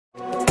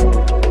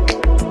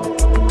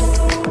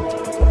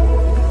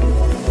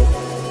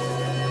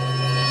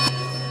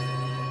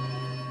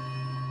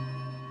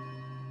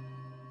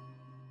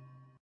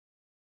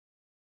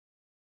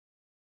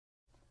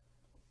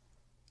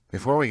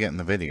Before we get in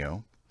the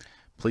video,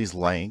 please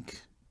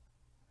like,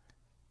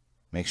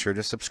 make sure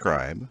to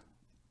subscribe,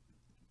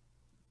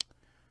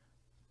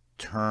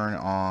 turn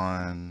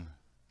on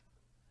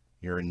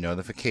your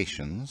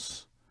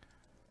notifications,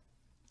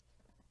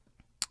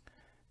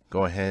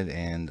 go ahead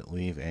and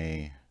leave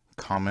a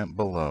comment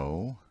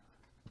below,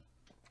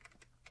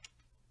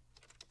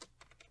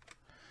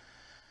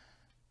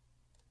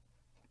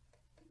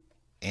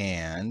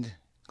 and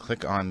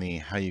click on the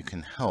how you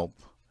can help,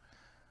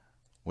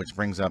 which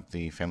brings up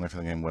the Family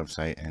Friendly Game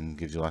website and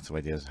gives you lots of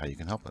ideas how you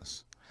can help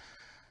us.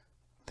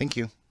 Thank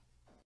you.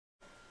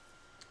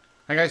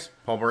 Hi guys,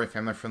 Paul Burry,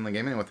 Family Friendly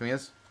Gaming, and with me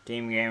is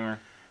Game Gamer.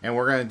 And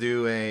we're going to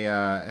do a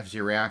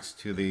FFG Reacts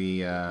to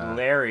the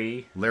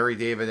Larry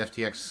David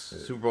FTX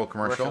Super Bowl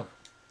commercial.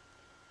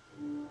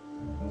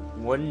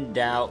 Wouldn't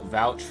doubt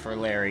vouch for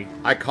Larry.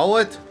 I call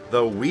it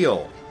the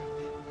wheel.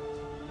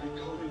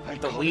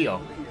 The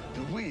wheel.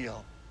 The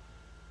wheel.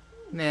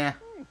 Nah.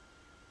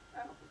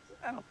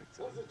 I don't think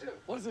so.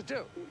 What does it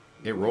do?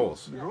 It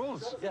rolls. It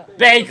rolls. Yeah.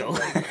 Bagel.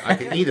 I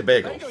can eat a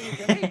bagel. Bagel you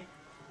can eat.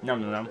 No.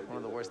 One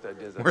of the worst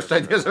ideas. Worst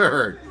ideas I've ever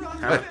heard.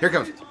 But here it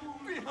comes.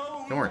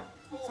 Don't worry.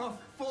 It's a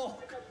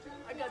fork.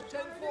 I got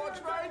 10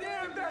 forks right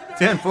here, baby.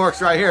 10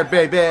 forks right here,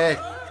 baby. Am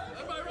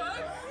I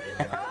right?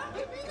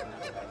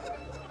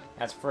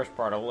 That's the first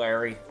part of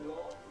Larry.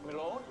 My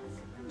lord?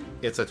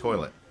 It's a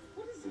toilet.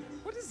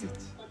 What is it?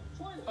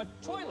 A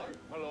toilet,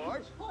 my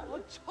lord. A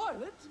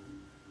toilet?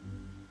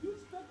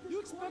 You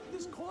expect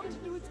this court to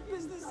do its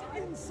business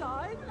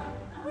inside?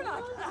 We're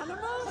not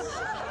animals. We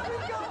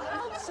go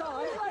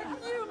outside like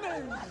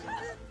humans.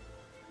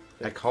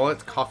 I call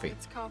it coffee.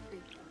 It's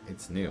coffee.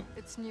 It's new.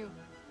 It's new.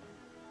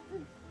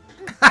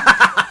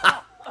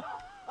 Oh,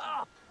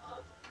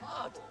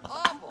 it's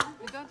awful.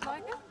 You don't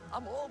like it?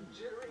 I'm all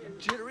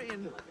jittery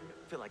and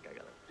feel like I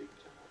got a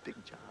big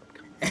job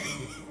coming.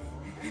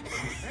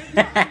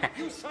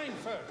 You sign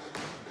first.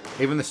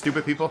 Even the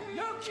stupid people?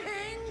 You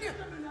king!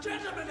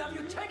 Gentlemen, have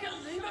you taken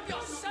leave of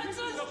your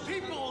senses? The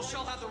people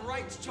shall have the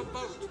right to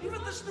vote.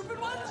 Even the stupid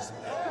ones?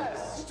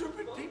 Yes.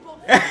 Stupid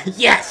people?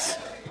 Yes!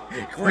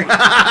 Great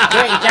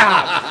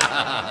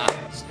job!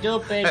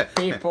 Stupid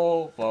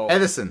people vote.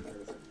 Edison.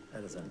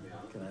 Edison,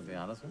 can I be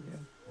honest with you?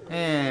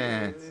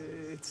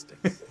 It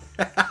stinks.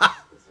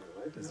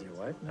 Does your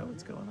wife know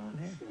what's going on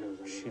here?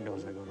 She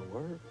knows I go to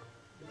work.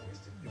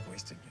 You're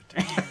wasting your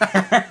time.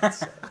 It's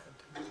sad.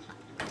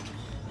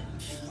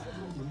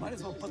 You might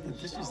as well put the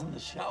dishes in the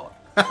shower.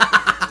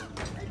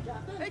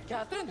 Hey,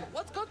 Catherine,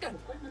 what's cooking?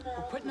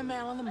 We're putting a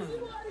man on the moon.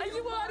 Are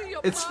you out of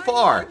your It's mind?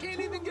 far. I can't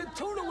even get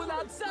tuna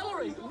without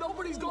celery.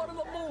 Nobody's going to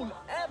the moon,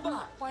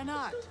 ever. Why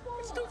not?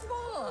 It's too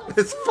far.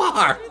 It's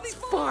far. It's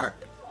far.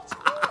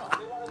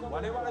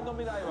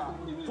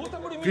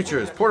 Future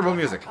is portable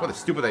music. What a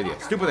stupid idea.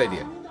 Stupid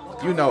idea.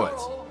 You know it.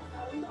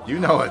 You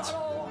know it.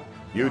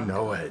 You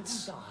know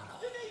it.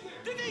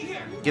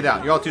 Get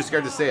out. You're all too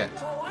scared to say it.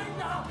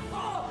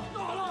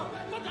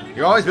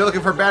 You'll always be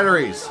looking for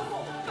batteries.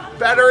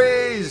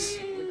 Batteries!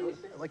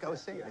 Like I was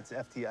saying, it's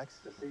FTX.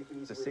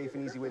 It's a safe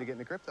and easy way to get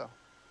into crypto.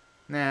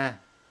 Nah.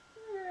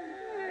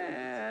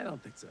 I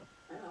don't think so.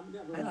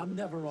 And I'm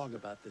never wrong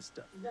about this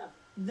stuff.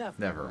 Never.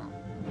 Never wrong.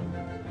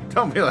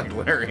 Don't be like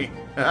Larry.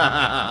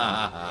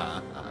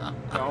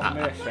 Don't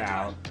miss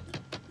out.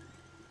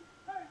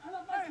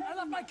 Hey, I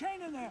left my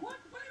cane in there. What?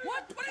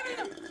 What do you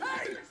mean?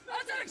 Hey,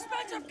 that's an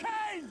expensive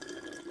cane.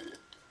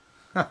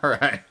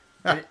 Alright.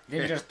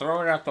 They just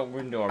throw it out the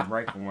window or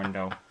break the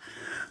window.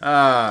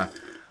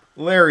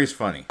 Larry's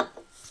funny.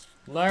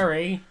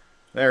 Larry's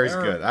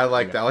good. I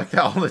like that. I like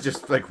that. All the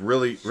just like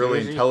really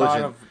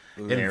intelligent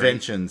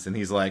inventions, and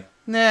he's like,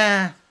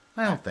 nah,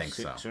 I don't think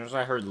so. As soon as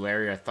I heard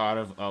Larry, I thought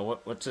of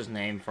what's his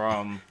name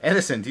from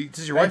Edison.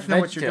 Does your wife know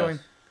what you're doing?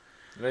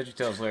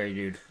 VeggieTales Larry,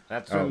 dude.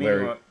 That's Oh, what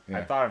Larry, yeah.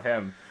 I thought of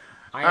him.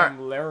 I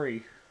am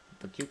Larry,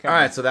 the cucumber. All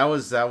right, so that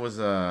was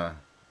the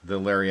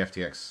Larry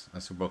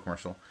FTX Super Bowl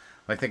commercial.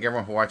 I'd like to thank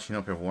everyone for watching.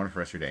 Hope you have a wonderful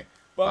rest of your day.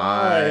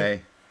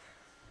 Bye.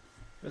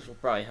 This will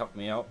probably help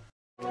me out.